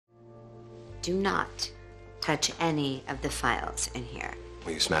Do not touch any of the files in here.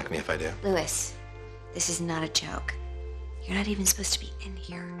 Will you smack me if I do? Louis, this is not a joke. You're not even supposed to be in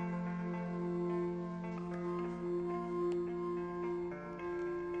here.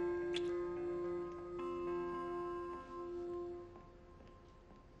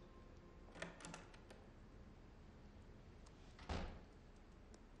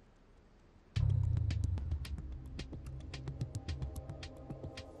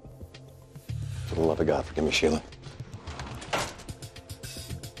 For the love of God, forgive me, Sheila.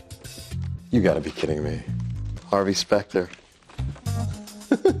 You gotta be kidding me. Harvey Specter.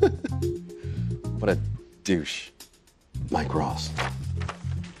 What a douche. Mike Ross.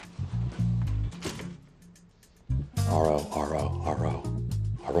 R-O, R-O, R-O,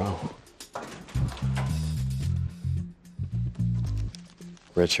 R-O.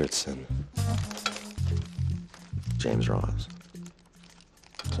 Richardson. James Ross.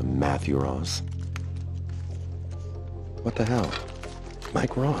 So Matthew Ross. What the hell?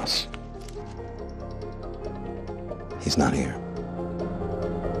 Mike Ross. He's not here.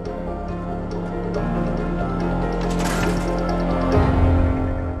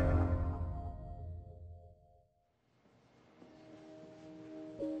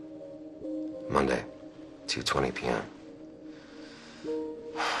 Monday, 2:20 p.m.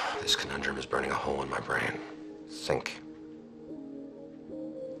 This conundrum is burning a hole in my brain. Think.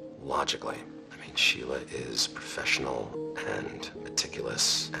 Logically. I mean, Sheila is professional and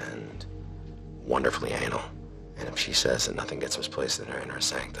meticulous and wonderfully anal. And if she says that nothing gets misplaced in her inner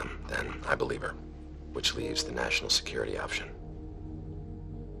sanctum, then I believe her, which leaves the national security option.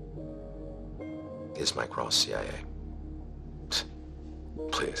 Is Mike Ross CIA?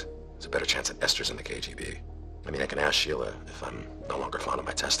 Please, there's a better chance that Esther's in the KGB. I mean, I can ask Sheila if I'm no longer fond of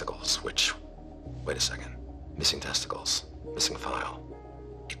my testicles, which, wait a second, missing testicles, missing file.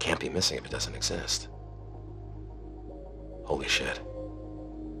 It can't be missing if it doesn't exist. Holy shit.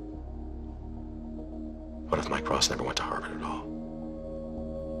 What if Mike Ross never went to Harvard at all?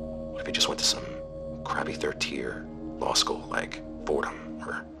 What if he just went to some crappy third-tier law school like Fordham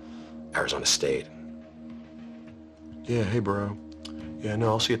or Arizona State? Yeah, hey, bro. Yeah, no,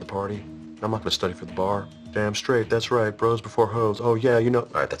 I'll see you at the party. I'm not gonna study for the bar. Damn straight, that's right. Bros before hoes. Oh, yeah, you know.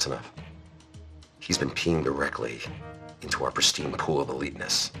 All right, that's enough. He's been peeing directly into our pristine pool of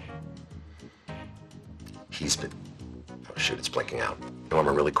eliteness. He's been... Oh, shoot, it's blinking out.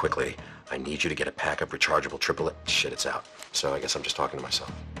 Norma, really quickly, I need you to get a pack of rechargeable triplet. Shit, it's out. So I guess I'm just talking to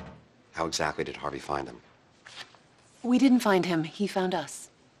myself. How exactly did Harvey find him? We didn't find him. He found us.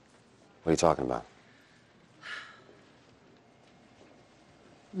 What are you talking about?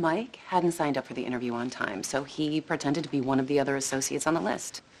 Mike hadn't signed up for the interview on time, so he pretended to be one of the other associates on the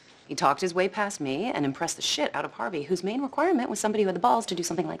list. He talked his way past me and impressed the shit out of Harvey, whose main requirement was somebody who had the balls to do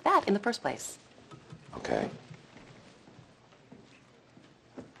something like that in the first place. Okay.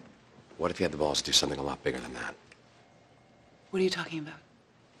 What if he had the balls to do something a lot bigger than that? What are you talking about?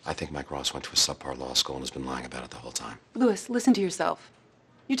 I think Mike Ross went to a subpar law school and has been lying about it the whole time. Louis, listen to yourself.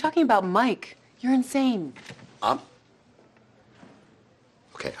 You're talking about Mike. You're insane.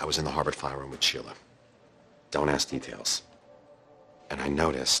 Okay, I was in the Harvard file room with Sheila. Don't ask details. And I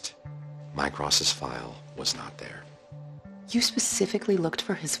noticed Mike Ross's file was not there. You specifically looked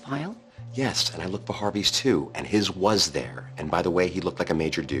for his file? Yes, and I looked for Harvey's too, and his was there. And by the way, he looked like a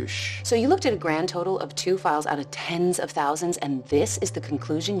major douche. So you looked at a grand total of 2 files out of tens of thousands, and this is the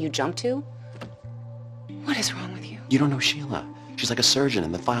conclusion you jumped to? What is wrong with you? You don't know Sheila. She's like a surgeon,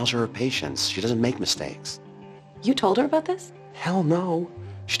 and the files are her patients. She doesn't make mistakes. You told her about this? Hell no.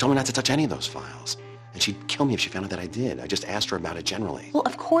 She told me not to touch any of those files. And she'd kill me if she found out that I did. I just asked her about it generally. Well,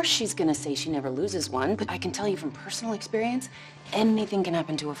 of course she's gonna say she never loses one, but I can tell you from personal experience, anything can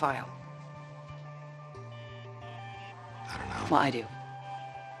happen to a file. I don't know. Well, I do.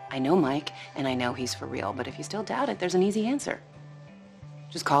 I know Mike, and I know he's for real, but if you still doubt it, there's an easy answer.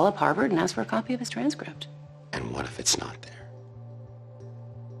 Just call up Harvard and ask for a copy of his transcript. And what if it's not there?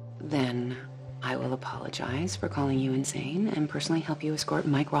 Then I will apologize for calling you insane and personally help you escort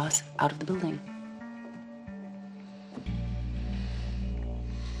Mike Ross out of the building.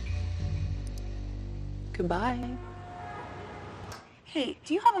 Goodbye. Hey,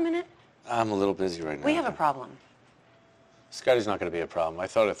 do you have a minute? I'm a little busy right now. We have a problem. Scotty's not going to be a problem. I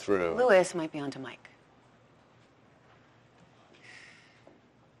thought it through. Louis might be onto Mike.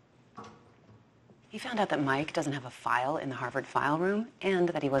 He found out that Mike doesn't have a file in the Harvard file room and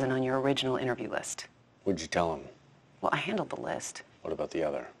that he wasn't on your original interview list. What'd you tell him? Well, I handled the list. What about the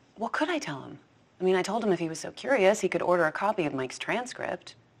other? What could I tell him? I mean, I told him if he was so curious, he could order a copy of Mike's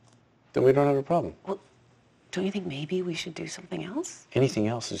transcript. Then we don't have a problem. Well, Don't you think maybe we should do something else? Anything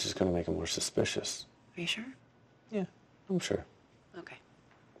else is just going to make him more suspicious. Are you sure? Yeah, I'm sure. Okay.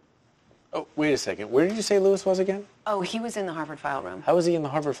 Oh, wait a second. Where did you say Lewis was again? Oh, he was in the Harvard file room. How was he in the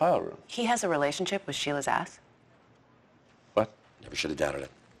Harvard file room? He has a relationship with Sheila's ass. What? Never should have doubted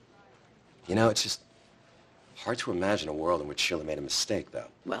it. You know, it's just hard to imagine a world in which Sheila made a mistake, though.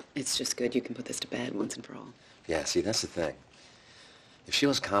 Well, it's just good you can put this to bed once and for all. Yeah, see, that's the thing. If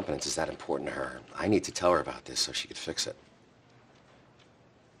Sheila's competence is that important to her, I need to tell her about this so she could fix it.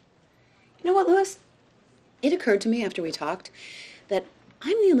 You know what, Lewis? It occurred to me after we talked that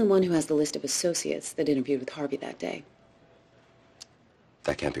I'm the only one who has the list of associates that interviewed with Harvey that day.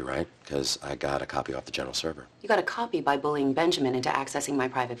 That can't be right, because I got a copy off the general server. You got a copy by bullying Benjamin into accessing my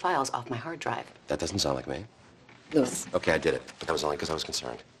private files off my hard drive. That doesn't sound like me. Lewis. Okay, I did it, but that was only because I was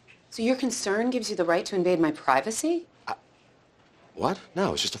concerned. So your concern gives you the right to invade my privacy? What?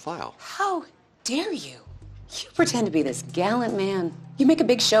 No, it's just a file. How dare you? You pretend to be this gallant man. You make a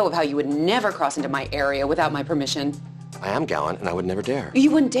big show of how you would never cross into my area without my permission. I am gallant, and I would never dare. You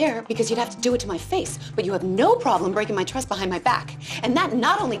wouldn't dare because you'd have to do it to my face, but you have no problem breaking my trust behind my back. And that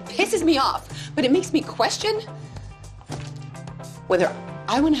not only pisses me off, but it makes me question whether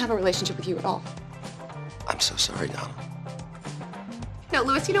I want to have a relationship with you at all. I'm so sorry, Donna. No,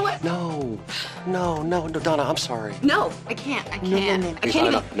 Lewis, you know what? No, Donna, I'm sorry. No, I can't. I can't. I Please,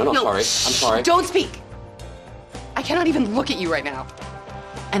 can't Donna, even. no, sorry. I'm sorry. Don't speak. I cannot even look at you right now.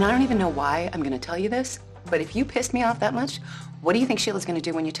 And I don't even know why I'm going to tell you this, but if you pissed me off that much, what do you think Sheila's going to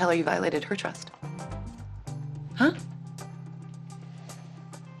do when you tell her you violated her trust? Huh?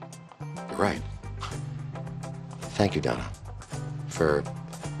 You're right. Thank you, Donna, for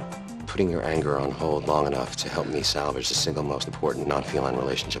putting your anger on hold long enough to help me salvage the single most important non-feline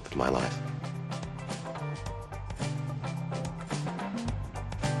relationship of my life.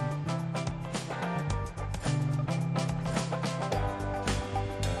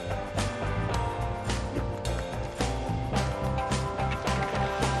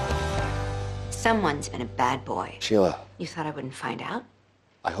 Someone's been a bad boy. Sheila, You thought I wouldn't find out?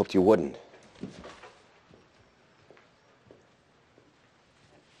 I hoped you wouldn't.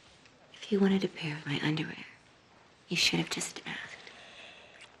 If you wanted a pair of my underwear, you should have just asked.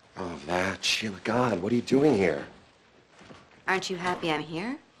 Oh, Matt, Sheila, God, what are you doing here? Aren't you happy I'm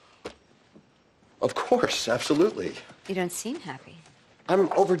here? Of course, absolutely. You don't seem happy. I'm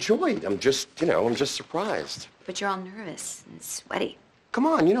overjoyed. I'm just surprised. But you're all nervous and sweaty. Come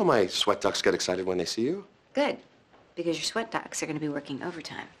on, you know my sweat ducks get excited when they see you. Good, because your sweat ducks are going to be working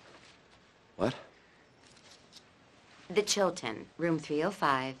overtime. What? The Chilton, room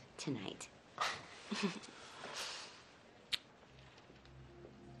 305, tonight.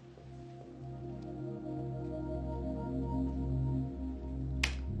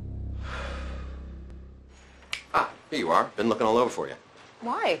 Ah, here you are. Been looking all over for you.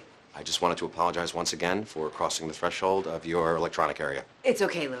 Why? I just wanted to apologize once again for crossing the threshold of your electronic area. It's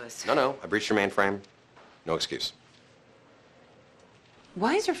okay, Lewis. No, I breached your mainframe. No excuse.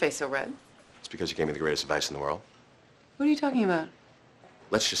 Why is your face so red? It's because you gave me the greatest advice in the world. What are you talking about?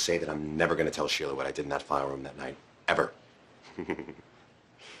 Let's just say that I'm never going to tell Sheila what I did in that file room that night. Ever.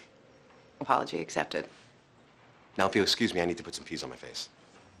 Apology accepted. Now, if you'll excuse me, I need to put some peas on my face.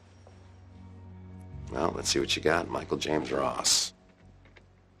 Well, let's see what you got. Michael James Ross.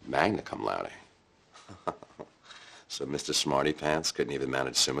 Magna cum laude. So Mr. Smarty Pants couldn't even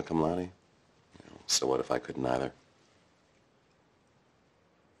manage summa cum laude? So what if I couldn't either?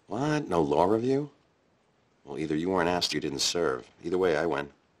 What? No law review? Well, either you weren't asked or you didn't serve. Either way, I win.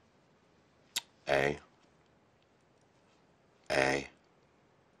 A.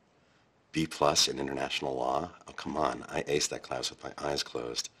 B+ in international law? Oh, come on. I aced that class with my eyes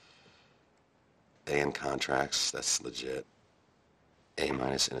closed. A in contracts, that's legit. A- in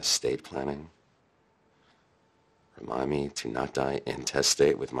estate planning. Remind me to not die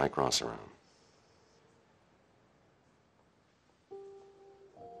intestate with my cross around.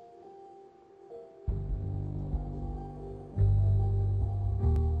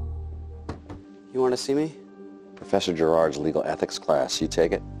 You want to see me? Professor Gerard's legal ethics class. You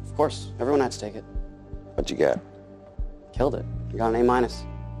take it? Of course. Everyone had to take it. What'd you get? Killed it. You got an A-.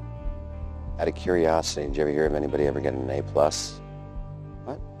 Out of curiosity, did you ever hear of anybody ever getting an A+?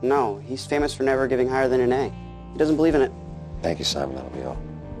 What? No, he's famous for never giving higher than an A. He doesn't believe in it. Thank you, Simon. That'll be all.